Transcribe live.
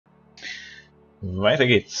Weiter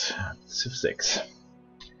geht's. Civ 6.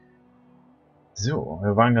 So,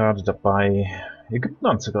 wir waren gerade dabei, Ägypten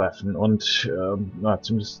anzugreifen und na,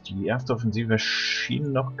 zumindest die erste Offensive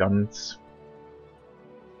schien noch ganz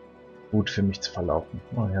gut für mich zu verlaufen.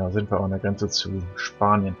 Oh ja, sind wir auch an der Grenze zu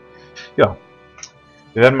Spanien. Ja,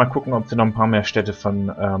 wir werden mal gucken, ob wir noch ein paar mehr Städte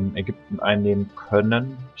von Ägypten einnehmen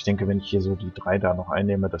können. Ich denke, wenn ich hier so die 3 da noch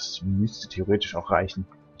einnehme, das müsste theoretisch auch reichen.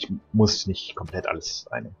 Ich muss nicht komplett alles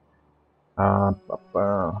einnehmen.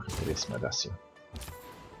 Vergiss mal das hier.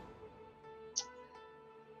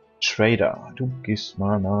 Trader, du gehst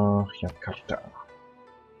mal nach Jakarta.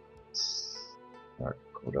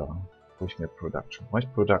 Oder wo ich mir Production? Brauche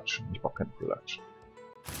ich Production? Ich brauche keine Production.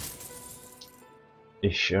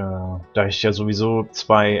 Da ich ja sowieso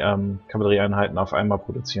 2 Kavallerieeinheiten auf einmal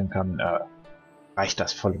produzieren kann, reicht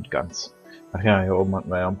das voll und ganz. Ach ja, hier oben hatten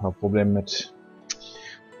wir ja ein paar Probleme mit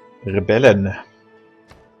Rebellen.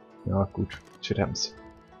 Ja, gut. Shit happens.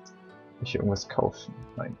 Kann ich hier irgendwas kaufen?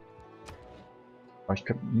 Nein. Aber ich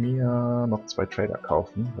könnte mir noch 2 Trader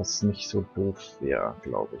kaufen, was nicht so doof wäre,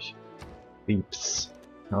 glaube ich. Beeps.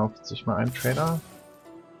 Kauft sich mal ein Trader.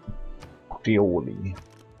 Dioli.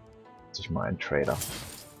 Kauft sich mal ein Trader.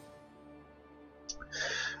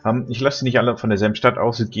 Ich lasse sie nicht alle von derselben Stadt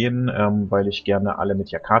ausgehen, weil ich gerne alle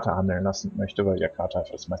mit Jakarta handeln lassen möchte, weil Jakarta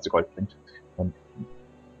einfach das meiste Gold bringt. Und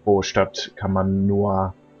pro Stadt kann man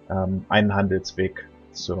nur einen Handelsweg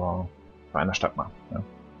zu einer Stadt machen. Ja.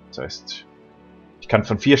 Das heißt, ich kann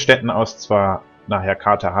von 4 Städten aus zwar nach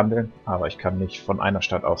Jakarta handeln, aber ich kann nicht von einer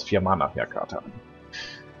Stadt aus 4-mal nach Jakarta handeln.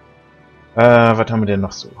 Was haben wir denn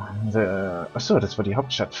noch so? Achso, das war die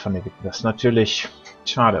Hauptstadt von Ägypten. Das ist natürlich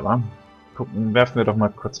schade, wa? Werfen wir doch mal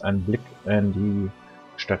kurz einen Blick in die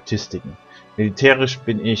Statistiken. Militärisch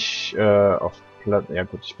bin ich auf Platz, ja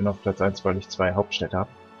gut, ich bin auf Platz 1, weil ich 2 Hauptstädte habe.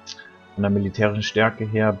 Von der militärischen Stärke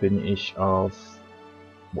her bin ich auf,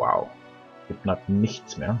 wow, Ägypten hat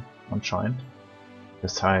nichts mehr, anscheinend.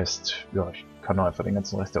 Das heißt, ja, ich kann nur einfach den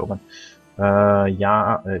ganzen Rest erobern.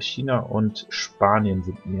 Ja, China und Spanien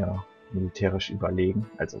sind mir militärisch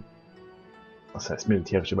überlegen. Also, was heißt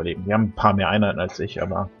militärisch überlegen? Die haben ein paar mehr Einheiten als ich,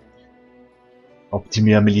 aber ob die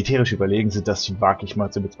mir militärisch überlegen sind, das wage ich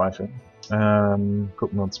mal zu bezweifeln.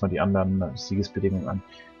 Gucken wir uns mal die anderen Siegesbedingungen an.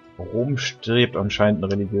 Rom strebt anscheinend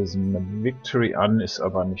einen religiösen Victory an, ist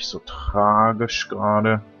aber nicht so tragisch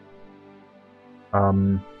gerade.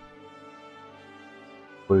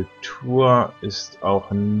 Kultur ist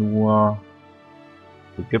auch nur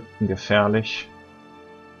Ägypten gefährlich.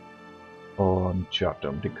 Und ja,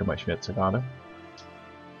 um den kümmere ich mir jetzt gerade.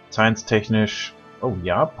 Science-technisch, oh,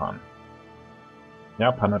 Japan.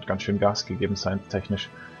 Japan hat ganz schön Gas gegeben, science-technisch.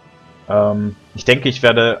 Ich denke, ich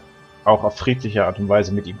werde auch auf friedliche Art und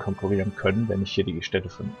Weise mit ihm konkurrieren können, wenn ich hier die Städte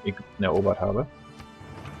von Ägypten erobert habe.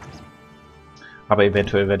 Aber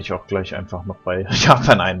eventuell werde ich auch gleich einfach noch bei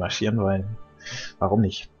Japan einmarschieren, weil warum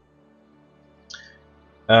nicht?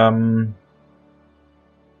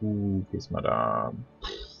 Gehst mal da.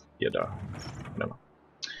 Hier da. Wunderbar.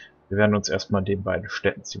 Wir werden uns erstmal den beiden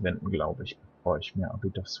Städten zuwenden, glaube ich, bevor ich mir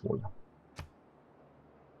das hole.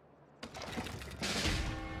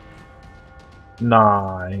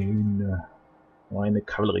 Nein. Meine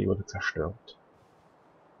Kavallerie wurde zerstört.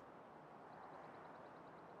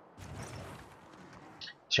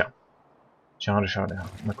 Tja. Schade, schade.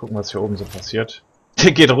 Mal gucken, was hier oben so passiert.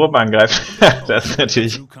 Der geht Rom angreifen. Das ist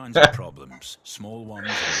natürlich...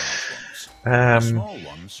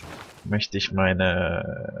 möchte ich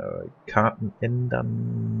meine Karten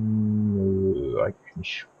ändern? Nö, eigentlich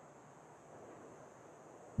nicht.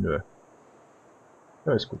 Nö.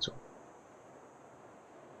 Ja, ist gut so.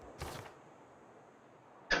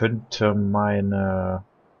 Könnte meine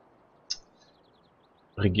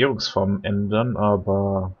Regierungsform ändern,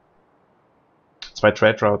 aber 2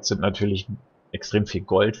 Trade Routes sind natürlich extrem viel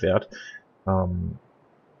Gold wert.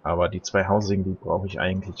 Aber die 2 Housing, die brauche ich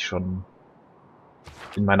eigentlich schon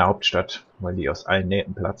in meiner Hauptstadt, weil die aus allen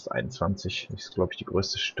Nähten platzt. 21 ist, glaube ich, die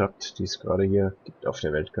größte Stadt, die es gerade hier gibt auf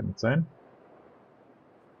der Welt, kann es sein.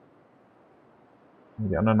 Und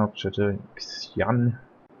die anderen Hauptstädte, Xi'an,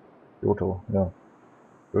 Kyoto, ja.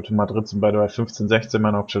 Kyoto, Madrid sind beide bei 15, 16,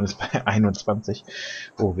 meine Hauptstadt ist bei 21.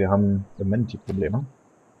 Oh, wir haben im Moment die Probleme.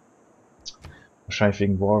 Wahrscheinlich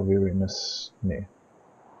wegen War Weariness. Nee.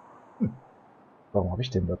 Warum habe ich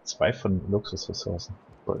denn da 2 von Luxusressourcen?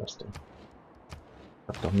 Was soll das denn?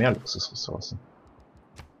 Ich habe doch mehr Luxusressourcen.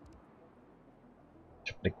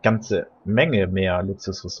 Ich habe eine ganze Menge mehr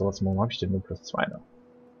Luxusressourcen. Warum habe ich denn nur plus 2 noch?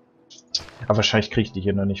 Aber wahrscheinlich kriege ich die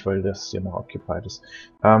hier noch nicht, weil das hier noch occupied ist.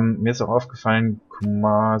 Mir ist auch aufgefallen,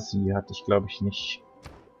 Kumasi hatte ich, glaube ich, nicht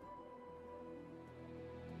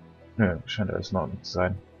Nö, scheint alles in Ordnung zu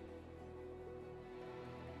sein.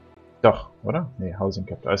 Doch, oder? Nee, Housing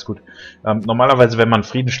Cap, alles gut. Normalerweise, wenn man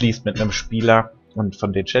Frieden schließt mit einem Spieler und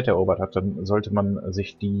von den Städte erobert hat, dann sollte man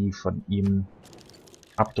sich die von ihm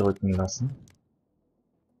abdrücken lassen.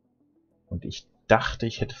 Und ich dachte,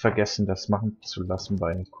 ich hätte vergessen, das machen zu lassen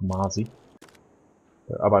bei Kumasi.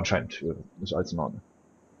 Aber anscheinend ist alles in Ordnung.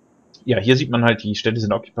 Ja, hier sieht man halt, die Städte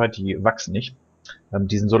sind occupied, die wachsen nicht.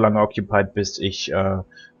 Die sind so lange occupied, bis ich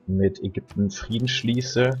mit Ägypten Frieden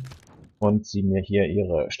schließe und sie mir hier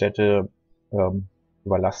ihre Städte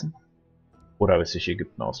überlassen. Oder bis ich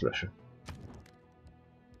Ägypten auslösche.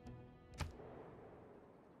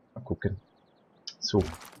 Mal gucken. So.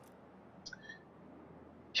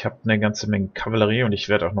 Ich habe eine ganze Menge Kavallerie und ich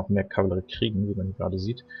werde auch noch mehr Kavallerie kriegen, wie man hier gerade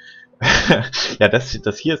sieht. Ja,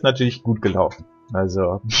 das hier ist natürlich gut gelaufen.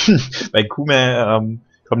 Also, bei Kume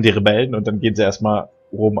kommen die Rebellen und dann gehen sie erstmal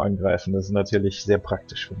Rom angreifen. Das ist natürlich sehr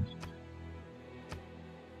praktisch für mich.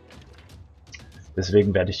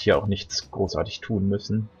 Deswegen werde ich hier auch nichts großartig tun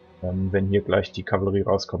müssen. Wenn hier gleich die Kavallerie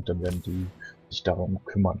rauskommt, dann werden die sich darum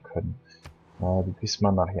kümmern können. Du gehst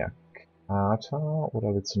mal nachher Kata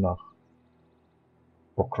oder willst du nach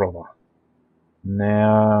Bokrova?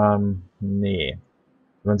 Naja, nee.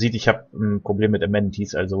 Man sieht, ich habe ein Problem mit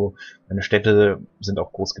Amenities, also meine Städte sind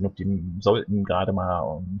auch groß genug, die sollten gerade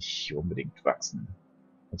mal nicht unbedingt wachsen.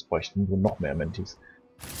 Sonst bräuchten wir noch mehr Amenities.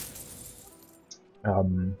 Ja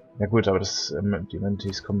gut, aber die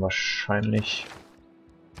Amenities kommen wahrscheinlich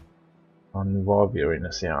an War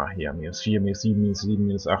Weariness. Ja, hier, -4, -7, -7,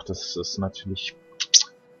 -8, das ist natürlich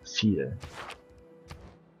viel.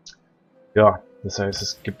 Ja, das heißt,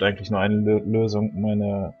 es gibt eigentlich nur eine Lösung,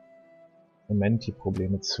 meine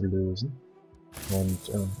Amenti-Probleme zu lösen.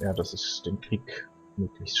 Und ja, das ist den Krieg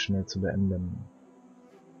möglichst schnell zu beenden.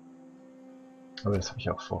 Aber das habe ich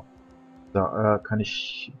auch vor. So,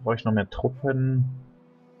 brauche ich noch mehr Truppen?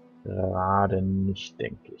 Gerade nicht,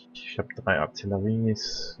 denke ich. Ich habe 3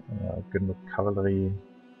 Artilleries, genug Kavallerie.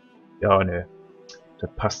 Ja, ne, das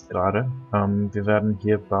passt gerade. Wir werden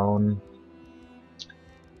hier bauen.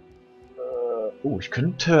 Ich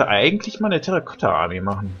könnte eigentlich mal eine Terrakotta-Armee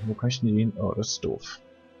machen. Wo kann ich denn die? Oh, das ist doof.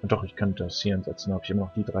 Doch, ich könnte das hier hinsetzen, da habe ich immer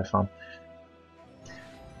noch die 3 Farmen.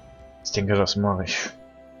 Ich denke, das mache ich.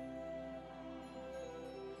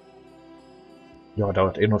 Ja,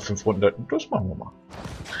 dauert eh nur 5 Runden. Das machen wir mal.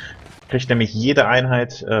 Kriegt nämlich jede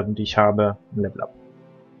Einheit, die ich habe, ein Level up.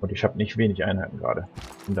 Und ich habe nicht wenig Einheiten gerade.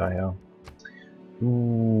 Von daher.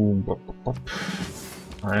 Du.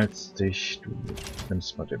 Hältst dich. Du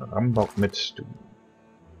nimmst mal den Rambock mit. Du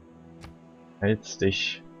hältst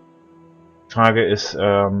dich. Die Frage ist,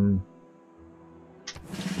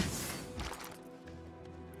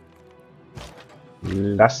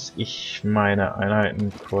 lass ich meine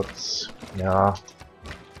Einheiten kurz, ja,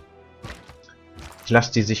 ich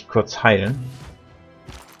lasse die sich kurz heilen,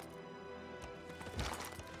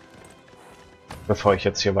 bevor ich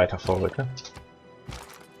jetzt hier weiter vorrücke.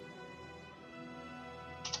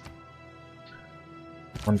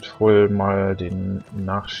 Und hol mal den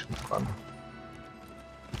Nachschub an.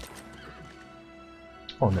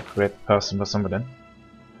 Oh, eine Great Person, was haben wir denn?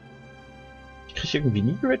 Ich kriege irgendwie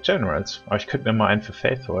nie Great Generals, aber ich könnte mir mal einen für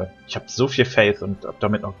Faith holen. Ich habe so viel Faith und habe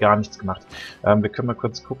damit noch gar nichts gemacht. Wir können mal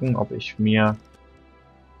kurz gucken, ob ich mir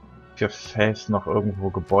für Faith noch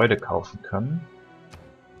irgendwo Gebäude kaufen kann.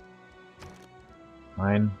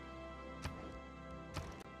 Nein.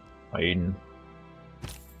 Nein.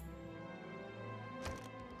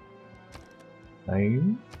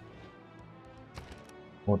 Nein.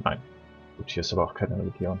 Oh nein. Gut, hier ist aber auch keine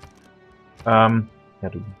Religion. Ja,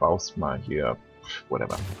 du baust mal hier,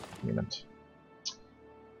 whatever, jemand.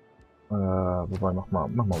 Wobei, mach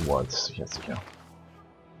mal Walls, sicher.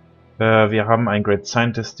 Wir haben einen Great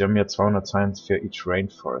Scientist, der mir 200 Science für each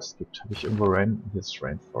Rainforest gibt. Habe ich irgendwo Rain? Hier ist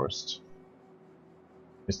Rainforest.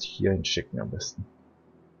 Müsste ich hier hinschicken am besten.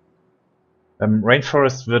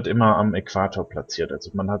 Rainforest wird immer am Äquator platziert.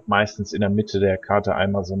 Also man hat meistens in der Mitte der Karte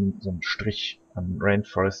einmal so einen Strich an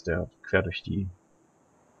Rainforest, der quer durch die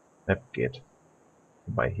Map geht.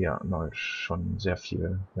 Wobei hier schon sehr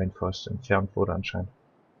viel Rainforest entfernt wurde anscheinend.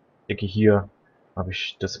 Ich denke, hier habe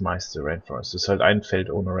ich das meiste Rainforest. Es ist halt ein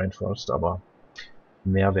Feld ohne Rainforest, aber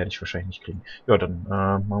mehr werde ich wahrscheinlich nicht kriegen. Ja, dann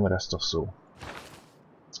machen wir das doch so.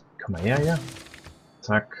 Komm mal her hier.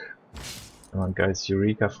 Zack. Ein geiles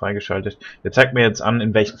Eureka freigeschaltet. Der zeigt mir jetzt an,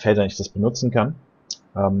 in welchen Feldern ich das benutzen kann.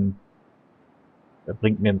 Der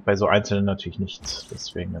bringt mir bei so einzelnen natürlich nichts.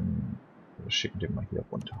 Deswegen wir schicken den mal hier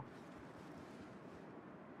runter.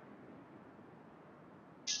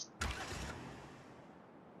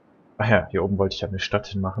 Ach ja, hier oben wollte ich ja eine Stadt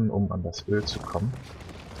hinmachen, um an das Öl zu kommen.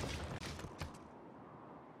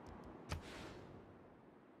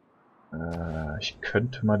 Ich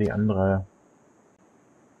könnte mal die andere...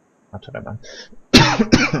 Warte einmal.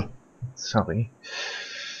 Sorry.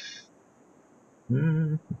 Ich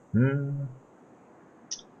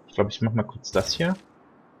glaube, ich mache mal kurz das hier.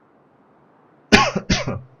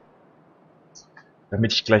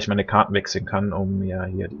 Damit ich gleich meine Karten wechseln kann, um mir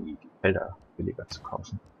hier die Felder billiger zu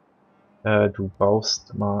kaufen. Du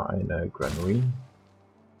baust mal eine Granary.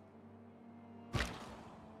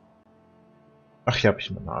 Ach, hier habe ich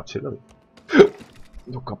noch eine Artillerie.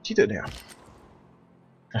 Wo kommt die denn her?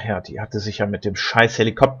 Ach ja, die hatte sich ja mit dem scheiß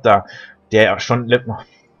Helikopter, der ja schon... Ach,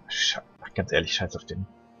 ganz ehrlich, scheiß auf den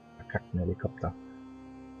verkackten Helikopter.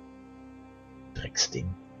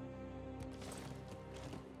 Drecksding.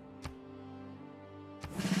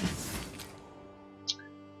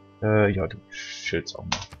 Ja, du chillst auch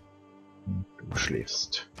mal. Du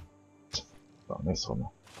schläfst. So, nächste Runde.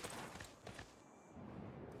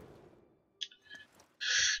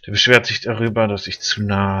 Der beschwert sich darüber, dass ich zu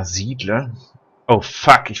nah siedle. Oh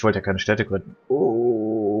fuck, ich wollte ja keine Städte gründen.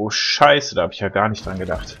 Oh, scheiße, da habe ich ja gar nicht dran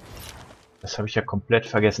gedacht. Das habe ich ja komplett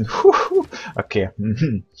vergessen. Okay,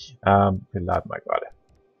 wir laden mal gerade.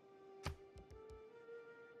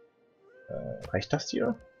 Reicht das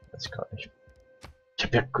hier? Weiß ich gerade nicht. Ich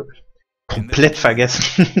habe ja komplett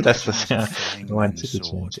vergessen, dass das ja nur ein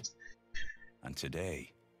Titel-Change ist. Das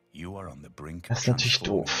ist natürlich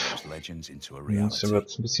doof. Jetzt wird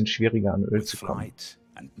es ein bisschen schwieriger, an Öl zu kommen.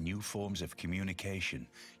 And new forms of communication,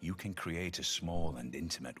 you can create a small and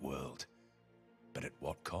intimate world. But at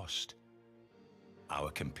what cost?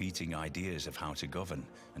 Our competing ideas of how to govern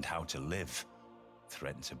and how to live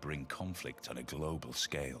threaten to bring conflict on a global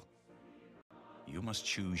scale. You must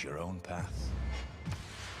choose your own path.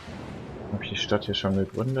 Hab ich die Stadt hier schon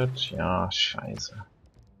gegründet? Ja, scheiße.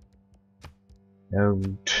 Ja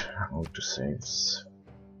gut, how to saves.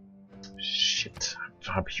 Shit,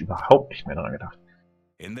 da habe ich überhaupt nicht mehr dran gedacht.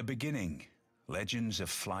 In the beginning, legends of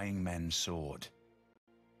flying men soared.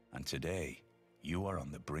 And today, you are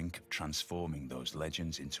on the brink of transforming those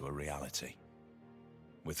legends into a reality.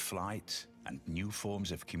 With flight and new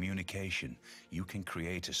forms of communication, you can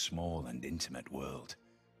create a small and intimate world.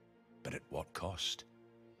 But at what cost?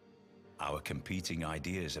 Our competing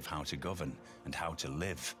ideas of how to govern and how to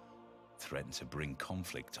live threaten to bring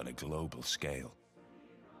conflict on a global scale.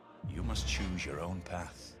 You must choose your own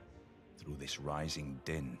path through this rising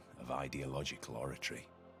din of ideological oratory.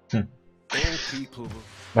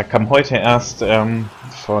 Da kam heute erst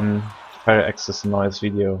von Fire Access ein neues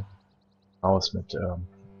Video raus mit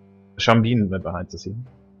Schambinen mit behind the scene.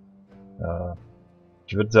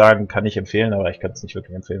 Ich würde sagen, kann ich empfehlen, aber ich kann es nicht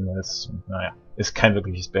wirklich empfehlen, weil es, naja, ist kein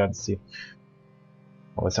wirkliches Bärenziel.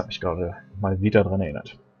 Aber es hat mich gerade mal wieder dran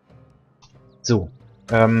erinnert. So,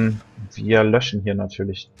 wir löschen hier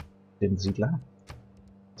natürlich den Siedler.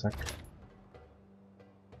 Zack.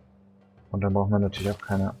 Und dann brauchen wir natürlich auch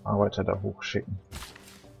keine Arbeiter da hochschicken.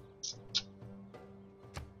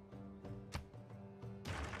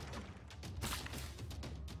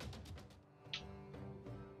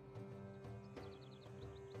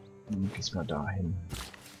 Gehst mal dahin.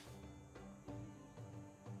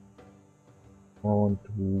 Und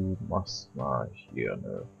du machst mal hier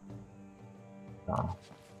eine... Ja.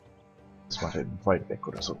 Das war den Wald weg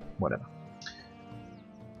oder so. Whatever.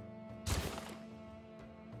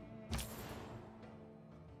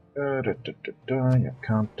 Ihr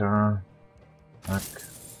kommt da. Zack.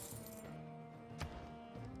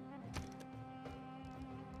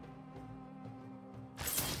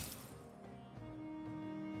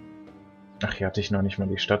 Ach, hier hatte ich noch nicht mal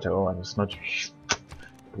die Stadt erobert. Das ist natürlich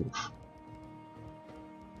doof.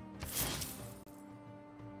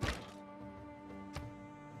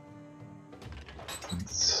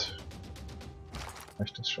 Jetzt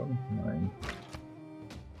reicht das schon? Nein.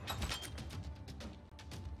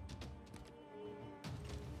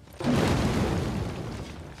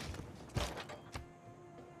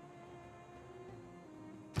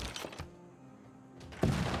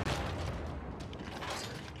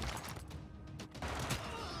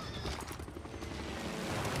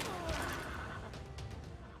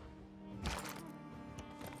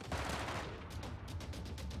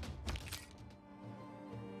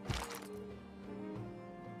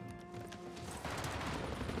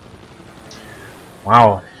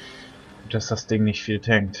 Wow, dass das Ding nicht viel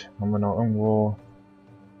tankt. Haben wir noch irgendwo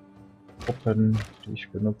Truppen, die ich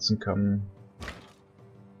benutzen kann?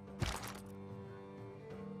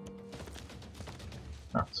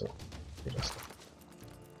 Ach so, geht das doch.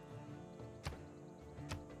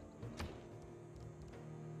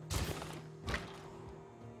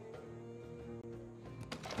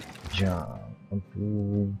 Ja, und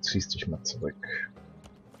du ziehst dich mal zurück.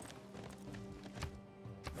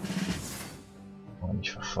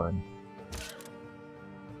 nicht verfolgen.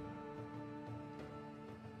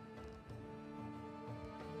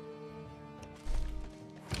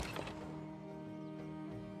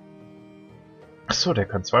 Achso, der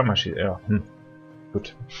kann zweimal schießen. Ja,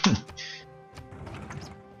 gut.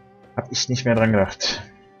 Hab ich nicht mehr dran gedacht.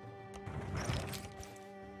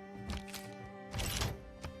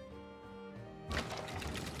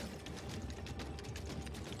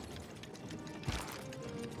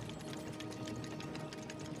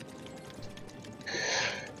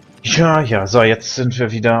 Ja, so, jetzt sind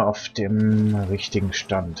wir wieder auf dem richtigen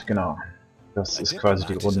Stand, genau. Das ist quasi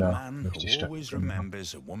die Runde durch die Stadt.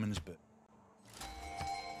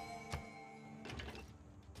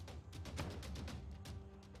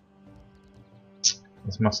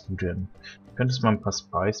 Was machst du denn? Du könntest mal ein paar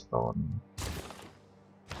Spies bauen.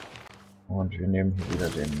 Und wir nehmen hier wieder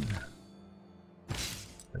den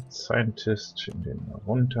Scientist, schieben den mal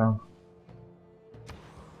runter.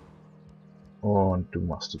 Und du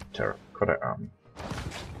machst die Terracotta Army.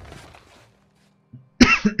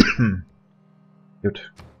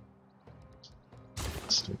 Gut.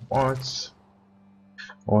 Das sind Walls.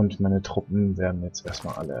 Und meine Truppen werden jetzt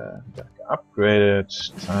erstmal alle wieder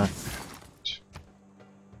geupgradet. Zack.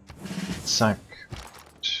 Zack.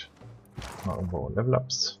 Mal irgendwo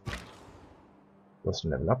Level-Ups. Du hast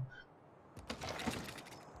ein Level-Up.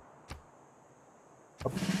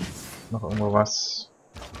 Noch irgendwo was.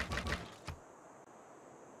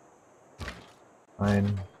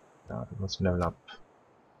 Ein. Ja, du hast ein Level-Up.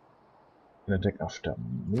 Deck after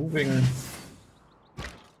moving.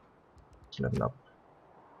 Level-Up.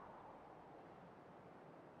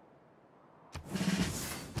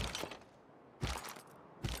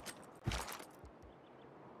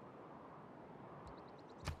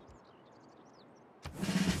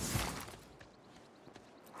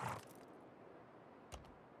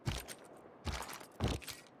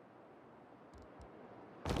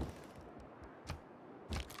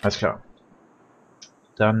 Alles klar.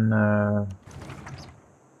 Dann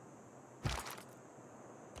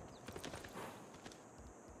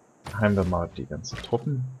heilen wir mal die ganzen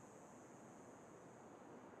Truppen.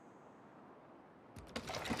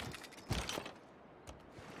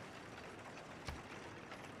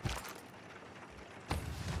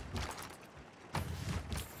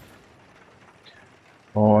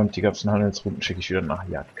 Und die ganzen Handelsrouten schicke ich wieder nach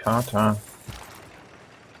Jakarta.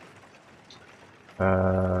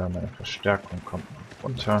 Meine Verstärkung kommt noch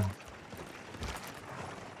runter.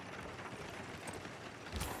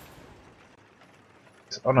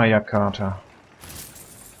 Ist auch noch Jakarta.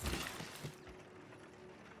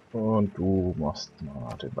 Und du machst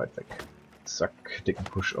mal den weit weg. Zack, dicken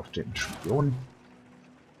Push auf den Spion.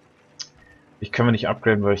 Ich kann mir nicht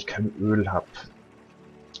upgraden, weil ich kein Öl habe.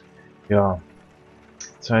 Ja.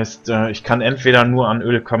 Das heißt, ich kann entweder nur an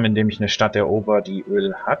Öl kommen, indem ich eine Stadt erober, die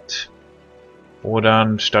Öl hat. Oder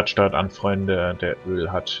ein Stadtstaat anfreunde, der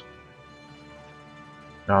Öl hat.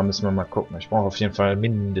 Ja, müssen wir mal gucken. Ich brauche auf jeden Fall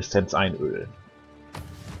mindestens ein Öl.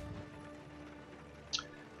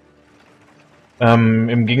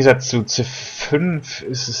 Im Gegensatz zu C5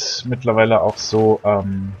 ist es mittlerweile auch so,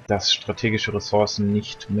 dass strategische Ressourcen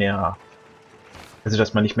nicht mehr, also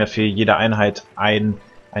dass man nicht mehr für jede Einheit eine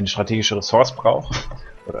strategische Ressource braucht,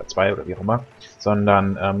 oder zwei oder wie auch immer,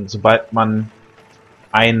 sondern sobald man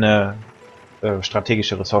eine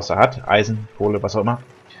strategische Ressource hat, Eisen, Kohle, was auch immer,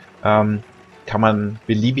 kann man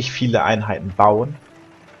beliebig viele Einheiten bauen,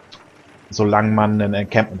 solange man ein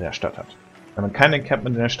Encampment in der Stadt hat. Wenn man kein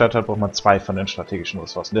Encampment in der Stadt hat, braucht man zwei von den strategischen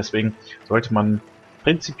Ressourcen. Deswegen sollte man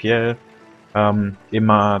prinzipiell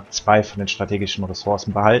immer zwei von den strategischen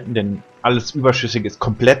Ressourcen behalten, denn alles Überschüssige ist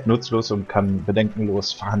komplett nutzlos und kann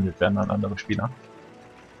bedenkenlos verhandelt werden an andere Spieler.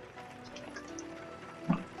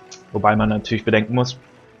 Wobei man natürlich bedenken muss,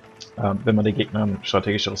 wenn man den Gegnern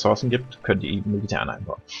strategische Ressourcen gibt, können die Militären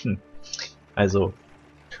einbauen. Also,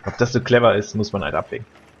 ob das so clever ist, muss man halt abwägen.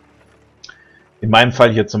 In meinem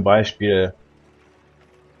Fall hier zum Beispiel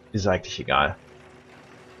ist eigentlich egal.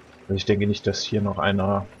 Also ich denke nicht, dass hier noch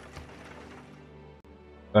einer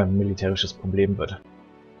ein militärisches Problem wird.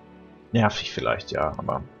 Nervig vielleicht, ja,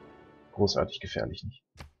 aber großartig gefährlich nicht.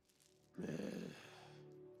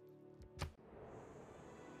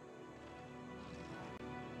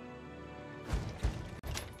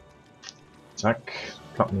 Zack,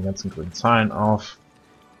 ploppen die ganzen grünen Zahlen auf.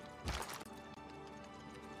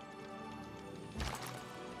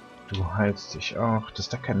 Du heilst dich auch, dass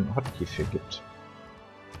da keinen Hotkey für gibt.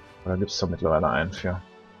 Oder gibt es da mittlerweile einen für?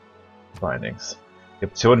 Bindings. Die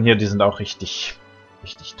Optionen hier, die sind auch richtig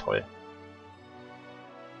toll.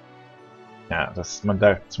 Ja, dass man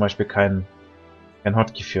da zum Beispiel kein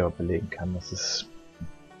Hotkey für belegen kann, das ist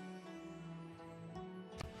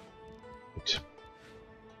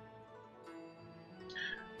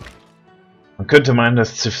könnte meinen,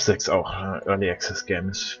 dass Civ 6 auch ein Early Access Game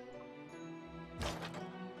ist.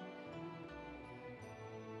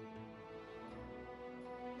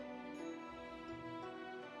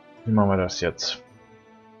 Wie machen wir das jetzt?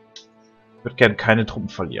 Ich würde gerne keine Truppen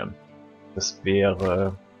verlieren. Das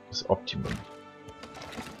wäre das Optimum.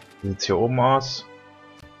 Wie sieht es hier oben aus?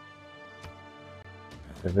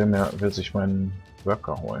 Der will sich meinen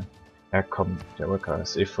Worker holen. Ja komm, der Worker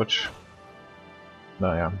ist eh futsch.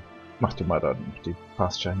 Naja, mach dir mal dann die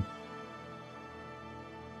Pasture hin.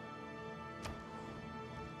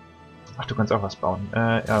 Ach, du kannst auch was bauen.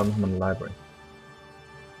 Ja, machen wir eine Library.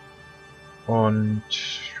 Und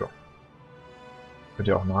ja. Könnt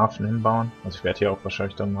ihr auch einen Hafen hinbauen. Also ich werde hier auch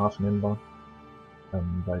wahrscheinlich dann einen Hafen hinbauen.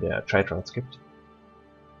 Weil der Trade Routes gibt.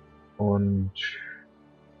 Und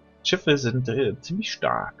Schiffe sind ziemlich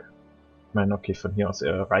stark. Ich meine, okay, von hier aus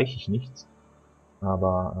erreiche ich nichts.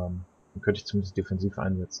 Aber dann könnte ich zumindest defensiv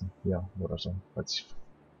einsetzen. Hier oder so. Falls ich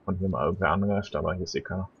von hier mal irgendwer angreift, aber hier ist eh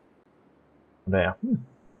keiner. Von daher,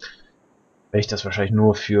 werde ich das wahrscheinlich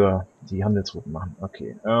nur für die Handelsrouten machen.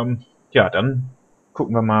 Okay, ja, dann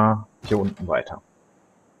gucken wir mal hier unten weiter.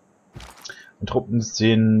 Die Truppen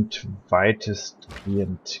sind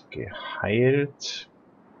weitestgehend geheilt.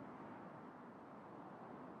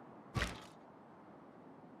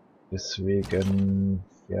 Deswegen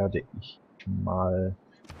werde ich mal...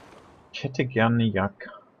 Ich hätte gerne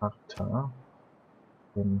Jakarta.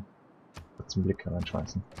 Kurz einen Blick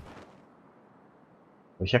reinschmeißen.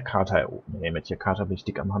 Jakarta erobern. Nee, mit Jakarta bin ich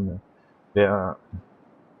dick am Handel. Ich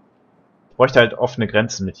bräuchte halt offene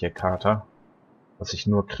Grenzen mit Jakarta. Was ich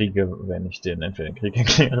nur kriege, wenn ich den entweder den Krieg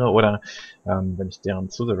erkläre oder wenn ich deren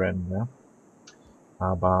Suzerain wäre.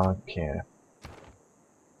 Aber okay.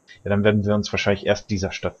 Ja, dann werden wir uns wahrscheinlich erst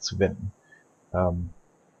dieser Stadt zuwenden.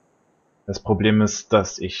 Das Problem ist,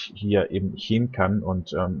 dass ich hier eben nicht hin kann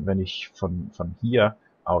und wenn ich von hier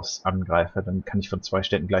aus angreife, dann kann ich von 2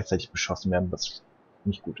 Städten gleichzeitig beschossen werden, was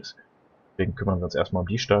nicht gut ist. Deswegen kümmern wir uns erstmal um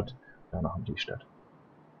die Stadt, danach um die Stadt.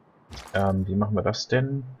 Wie machen wir das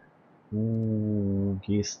denn? Du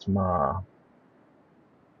gehst mal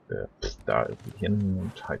da hin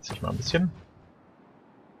und heilst dich mal ein bisschen.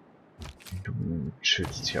 Du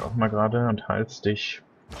chillst hier auch mal gerade und heilst dich.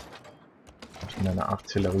 Und meine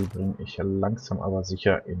Artillerie bringe ich ja langsam aber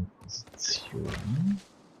sicher in Position.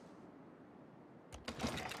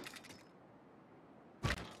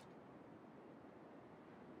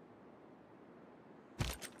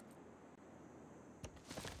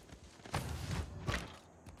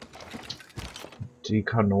 Die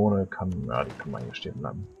Kanone kann, ja, die kann man hier stehen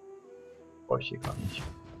bleiben. Brauche ich hier gar nicht.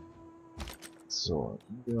 So,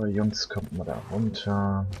 ihr Jungs, kommt mal da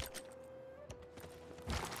runter.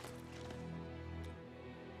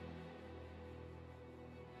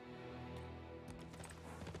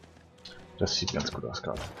 Das sieht ganz gut aus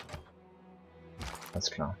gerade. Alles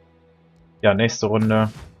klar. Ja, nächste Runde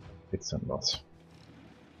geht's dann los.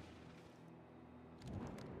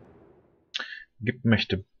 Gibt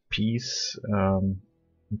möchte Peace, und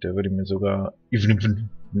der würde mir sogar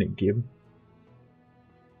geben.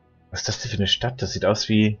 Was ist das denn für eine Stadt? Das sieht aus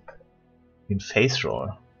wie ein Face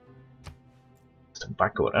Roll. Das ist ein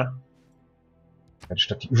Bug, oder? Eine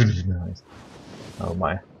Stadt, die heißt. Oh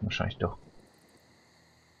mein, wahrscheinlich doch.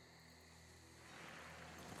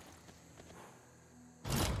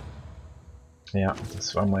 Ja,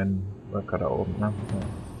 das war mein Worker da oben, ne? Ja.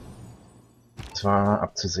 Das war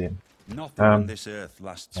abzusehen. Ja,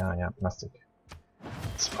 Plastik.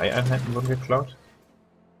 2 Einheiten wurden geklaut.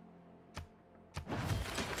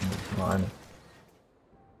 Nur eine.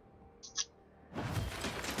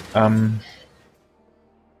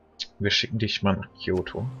 Wir schicken dich mal nach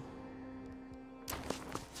Kyoto.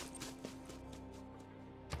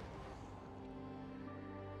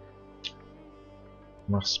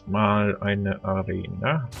 Machst mal eine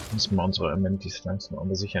Arena. Müssen wir unsere Amentis langsam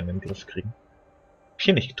aber sicher in den Griff kriegen.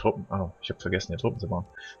 Hier nicht Truppen. Ah, ich habe vergessen, hier Truppen zu bauen.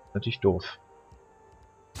 Natürlich doof.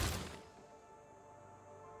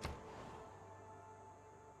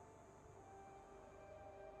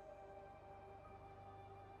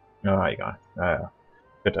 Ja, egal. Ja.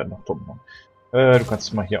 Ich werde dann noch Truppen bauen. Du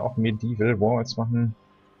kannst mal hier auch Medieval Walls machen.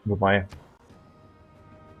 Wobei.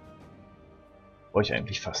 Brauche ich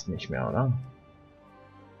eigentlich fast nicht mehr, oder?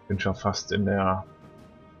 Bin schon fast in der...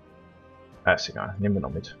 ist egal. Nehmen wir noch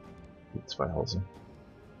mit. Die 2 Hause.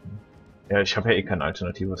 Ja, ich habe ja eh keine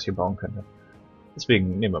Alternative, was ich hier bauen könnte.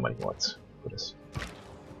 Deswegen nehmen wir mal die Walls. Gutes.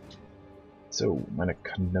 So, meine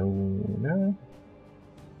Kanone.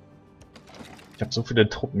 Ich habe so viele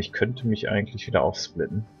Truppen, ich könnte mich eigentlich wieder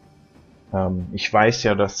aufsplitten. Ich weiß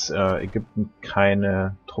ja, dass Ägypten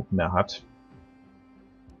keine Truppen mehr hat.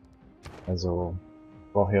 Also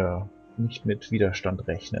brauche ja nicht mit Widerstand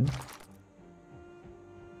rechnen.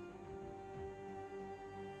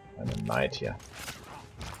 Eine Knight hier.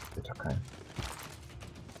 Wird doch kein.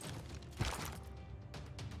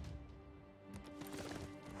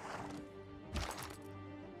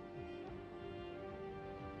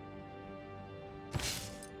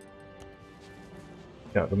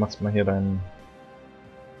 Ja, du machst mal hier deinen...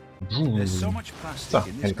 So,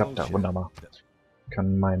 Helikopter, wunderbar. Ich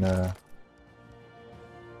kann meine...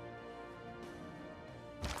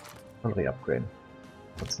 Kavallerie upgraden.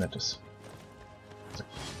 Was Nettes. So.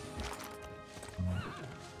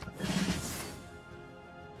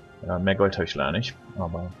 Ja, mehr Gold habe ich leider nicht,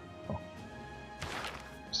 aber... Oh.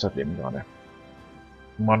 Ist das Leben gerade.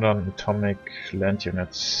 Modern Atomic Land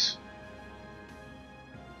Units.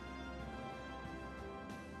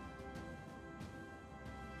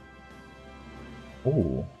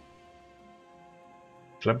 Oh.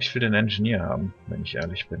 Ich glaube, ich will den Engineer haben, wenn ich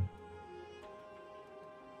ehrlich bin.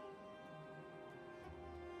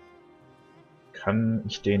 Kann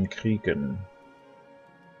ich den kriegen?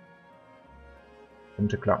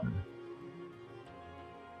 Könnte klappen.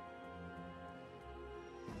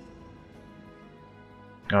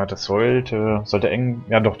 Ja, das sollte eng...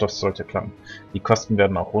 Ja doch, das sollte klappen. Die Kosten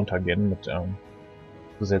werden auch runtergehen mit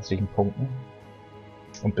zusätzlichen Punkten.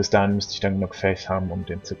 Und bis dahin müsste ich dann genug Faith haben, um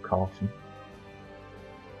den zu kaufen.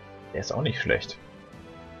 Der ist auch nicht schlecht.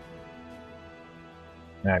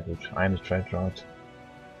 Ja gut, eine Trade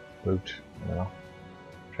Route. Ja.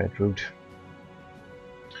 Trade Route.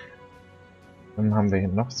 Dann haben wir hier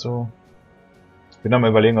noch so... Ich bin am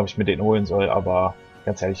überlegen, ob ich mir den holen soll, aber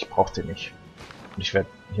ganz ehrlich, ich brauche den nicht. Und ich werde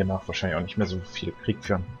hiernach wahrscheinlich auch nicht mehr so viel Krieg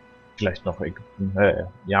führen. Vielleicht noch Ägypten,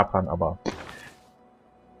 Japan, aber...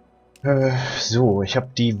 so, ich habe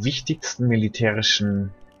die wichtigsten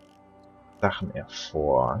militärischen Sachen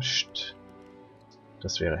erforscht.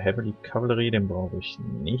 Das wäre Heavy Cavalry, den brauche ich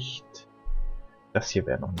nicht. Das hier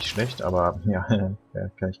wäre noch nicht schlecht, aber ja,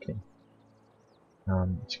 kann ich kriegen.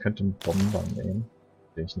 Ich könnte einen Bomber nehmen,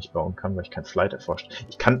 den ich nicht bauen kann, weil ich kein Flight erforscht.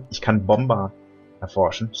 Ich kann Bomber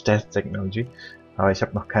erforschen, Stealth Technology, aber ich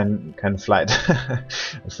habe noch keinen Flight.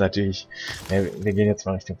 Das ist natürlich... wir gehen jetzt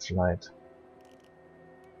mal Richtung Flight.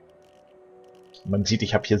 Man sieht,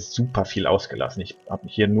 ich habe hier super viel ausgelassen. Ich habe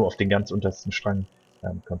mich hier nur auf den ganz untersten Strang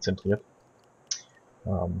konzentriert.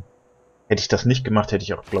 Hätte ich das nicht gemacht, hätte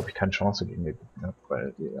ich auch, glaube ich, keine Chance gegen den gehabt,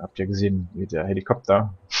 weil ihr habt ja gesehen, wie der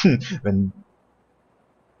Helikopter, wenn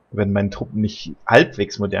meine Truppen nicht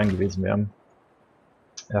halbwegs modern gewesen wären,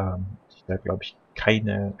 hätte ich da, glaube ich,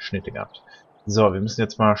 keine Schnitte gehabt. So, wir müssen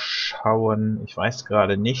jetzt mal schauen. Ich weiß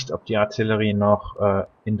gerade nicht, ob die Artillerie noch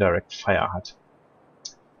Indirect Fire hat.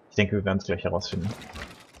 Ich denke, wir werden es gleich herausfinden.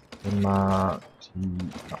 Immer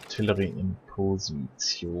die Artillerie in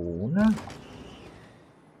Position.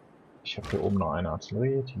 Ich habe hier oben noch eine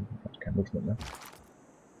Artillerie, die hat kein Movement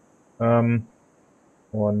mehr.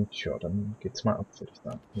 Und ja, dann geht's mal ab, würde ich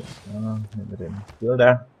sagen. Hier, nehmen wir den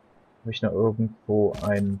Builder. Habe ich noch irgendwo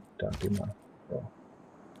ein... Da gehen wir. So.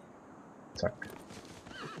 Zack.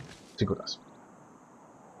 Sieht gut aus.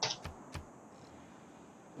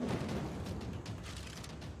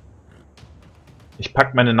 Ich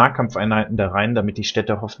packe meine Nahkampfeinheiten da rein, damit die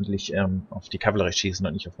Städte hoffentlich auf die Kavallerie schießen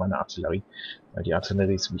und nicht auf meine Artillerie. Weil die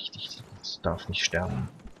Artillerie ist wichtig. Das darf nicht sterben.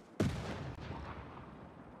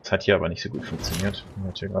 Das hat hier aber nicht so gut funktioniert. Ich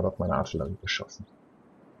hat hier gerade auf meine Artillerie geschossen.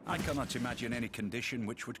 Mal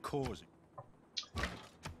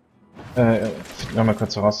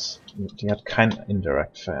kurz heraus. Die hat kein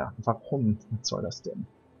Indirect Fire. Warum? Was soll das denn?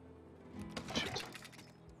 Shit.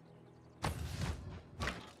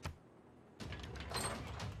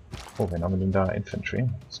 Oh, wen haben wir denn da? Infantry?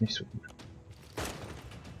 Ist nicht so gut.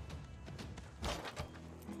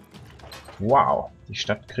 Wow, die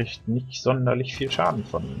Stadt kriegt nicht sonderlich viel Schaden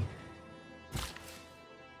von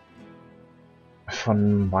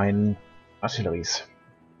meinen Artilleries.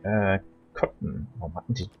 Cotton, warum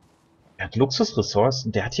hatten die? Er hat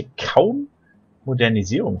Luxusressourcen, der hat hier kaum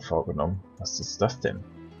Modernisierung vorgenommen. Was ist das denn?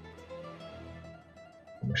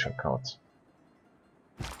 Komischer Kauz.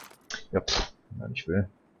 Ja, wenn ich will.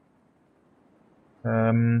 Wo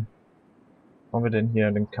haben wir denn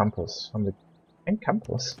hier den Campus? Haben wir einen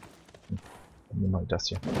Campus? Dann nehmen wir mal das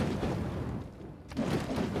hier.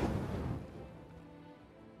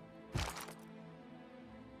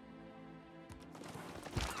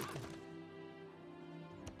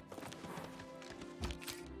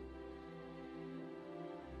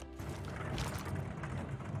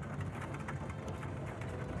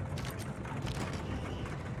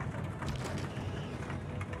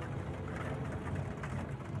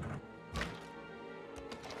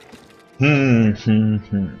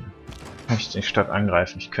 Kann ich die Stadt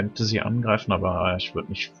angreifen? Ich könnte sie angreifen, aber ich würde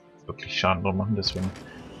nicht wirklich Schaden drum machen, deswegen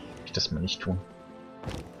will ich das mal nicht tun.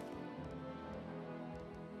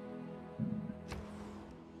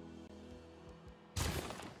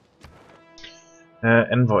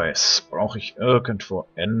 Envoys. Brauche ich irgendwo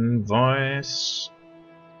Envoys?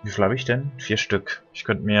 Wie viel habe ich denn? 4 Stück. Ich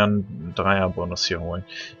könnte mir einen Dreier-Bonus hier holen.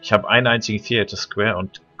 Ich habe einen einzigen Theater Square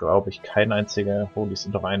und glaube ich keine einzige Holy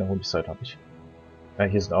Site. Doch eine Holy Site habe ich. Ja,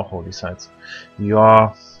 hier sind auch Holy Sites.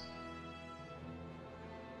 Ja.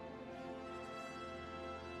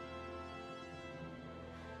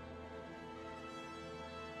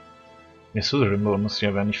 Der Suzerain-Bonus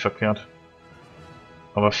hier wäre nicht verkehrt.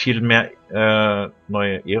 Aber viel mehr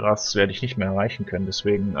neue Eras werde ich nicht mehr erreichen können,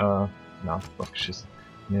 deswegen, na, drauf geschissen.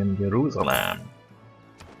 Nehmen Jerusalem.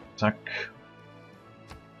 Zack.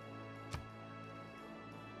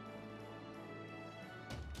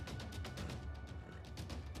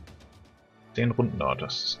 Den Runden dauert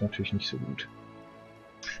das ist natürlich nicht so gut.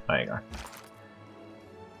 Na egal.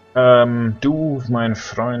 Du, mein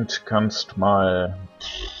Freund, kannst mal,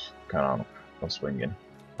 keine Ahnung, was wohin gehen,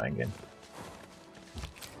 reingehen.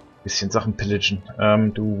 Bisschen Sachen pillagen.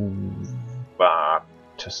 Du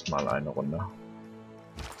wartest mal eine Runde.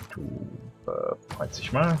 Du freust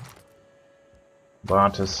dich mal.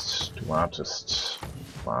 Wartest, du wartest,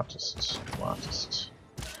 wartest, du wartest.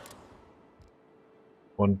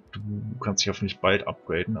 Und du kannst dich hoffentlich bald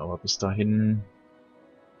upgraden, aber bis dahin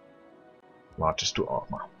wartest du auch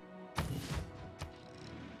mal.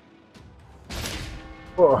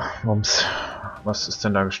 Oh, Mums. Was ist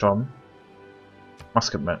denn da gestorben?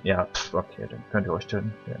 Musketman. Ja, pff, okay, dann könnt ihr euch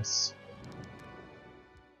töten. Der ist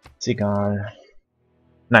egal.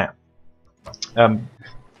 Naja.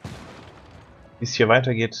 Wie es hier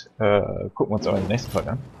weitergeht, gucken wir uns aber in der nächsten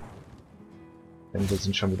Folge an. Denn wir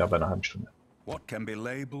sind schon wieder bei einer halben Stunde. What can be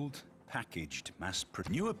labeled, packaged,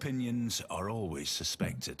 new opinions are always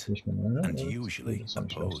suspected and usually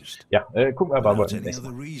opposed. Ja, gucken wir aber in der nächsten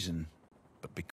Folge.